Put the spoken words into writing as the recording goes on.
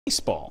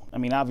Baseball. I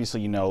mean,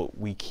 obviously,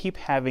 we keep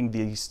having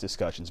these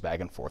discussions back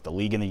and forth, the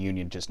league and the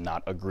union just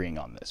not agreeing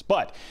on this.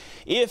 But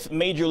if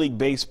Major League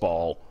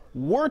Baseball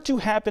were to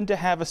happen to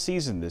have a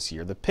season this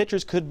year, the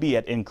pitchers could be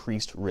at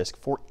increased risk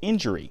for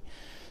injury.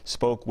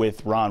 Spoke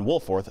with Ron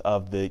Wolforth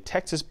of the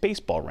Texas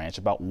Baseball Ranch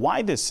about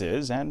why this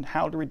is and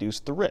how to reduce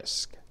the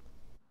risk.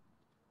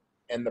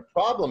 And the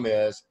problem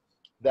is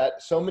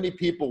that so many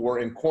people were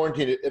in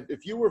quarantine.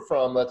 If you were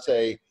from, let's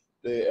say,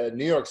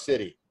 New York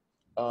City,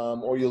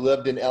 or you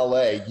lived in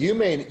LA, you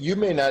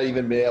may not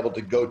even be able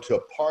to go to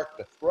a park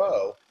to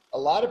throw. A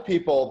lot of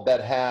people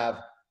that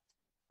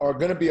are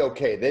going to be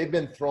okay. They've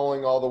been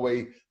throwing all the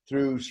way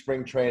through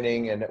spring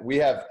training, and we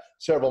have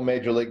several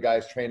major league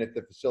guys train at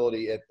the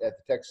facility at the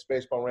Texas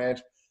Baseball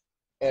Ranch.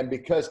 And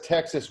because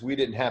Texas, we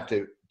didn't have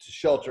to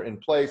shelter in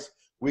place,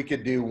 we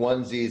could do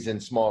onesies in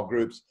small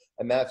groups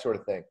and that sort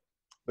of thing.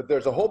 But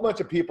there's a whole bunch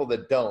of people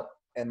that don't.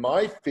 And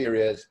my fear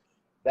is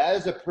that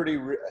is a pretty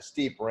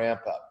steep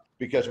ramp up,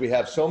 because we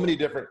have so many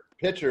different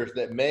pitchers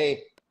that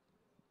may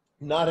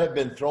not have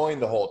been throwing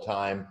the whole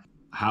time.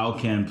 How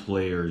can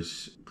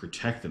players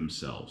protect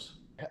themselves?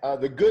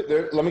 Let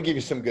me give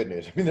you some good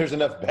news. I mean, there's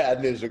enough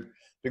bad news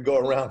to go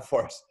around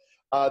for us.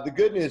 The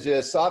good news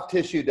is soft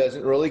tissue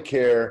doesn't really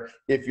care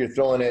if you're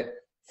throwing it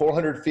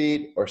 400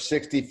 feet or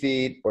 60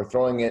 feet or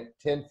throwing it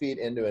 10 feet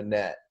into a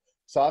net.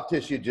 Soft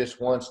tissue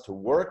just wants to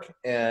work,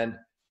 and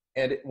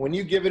when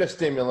you give it a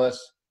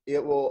stimulus,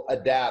 it will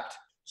adapt.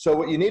 So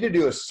what you need to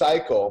do is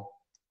cycle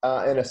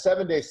in a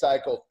 7-day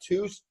cycle,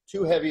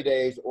 two heavy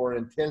days or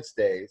intense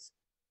days,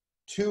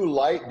 2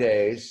 light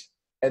days,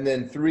 and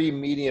then 3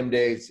 medium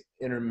days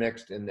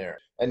intermixed in there.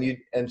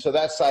 And so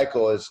that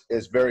cycle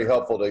is very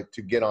helpful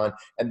to get on.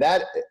 And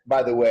that,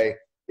 by the way,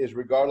 is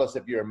regardless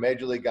if you're a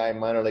major league guy,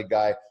 minor league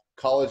guy,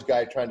 college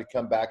guy trying to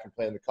come back and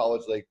play in the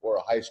college league, or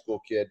a high school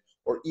kid,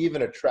 or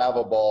even a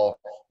travel ball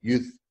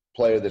youth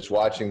player that's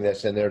watching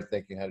this and they're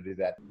thinking how to do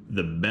that.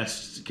 The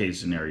best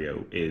case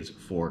scenario is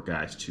for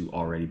guys to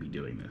already be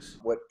doing this.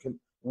 What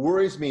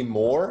worries me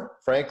more,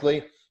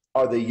 frankly,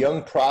 are the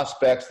young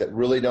prospects that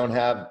really don't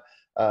have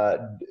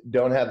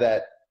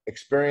that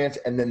experience,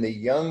 and then the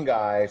young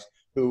guys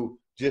who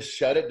just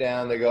shut it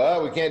down. They go,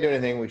 oh, we can't do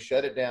anything. We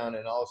shut it down,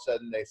 and all of a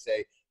sudden they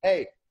say,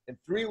 hey, in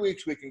 3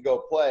 weeks we can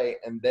go play,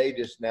 and they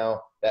just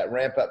now that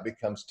ramp up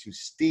becomes too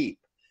steep.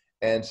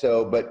 And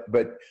so, but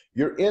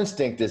your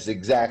instinct is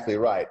exactly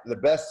right. The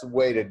best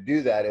way to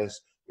do that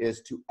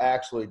is to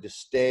actually just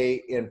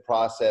stay in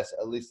process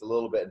at least a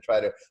little bit and try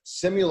to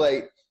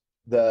simulate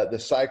the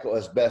cycle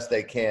as best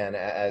they can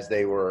as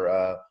they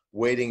were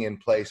waiting in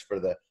place for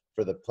the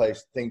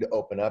thing to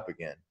open up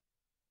again.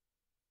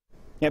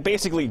 Yeah,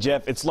 basically,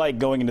 Jeff, it's like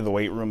going into the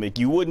weight room. Like,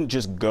 you wouldn't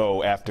just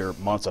go after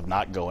months of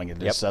not going and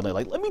just suddenly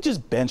like, let me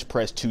just bench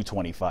press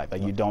 225.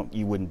 Like,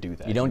 you wouldn't do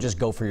that. You don't just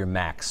go for your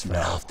max right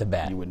off the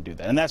bat. You wouldn't do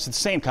that. And that's the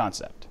same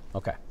concept.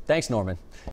 Okay. Thanks, Norman.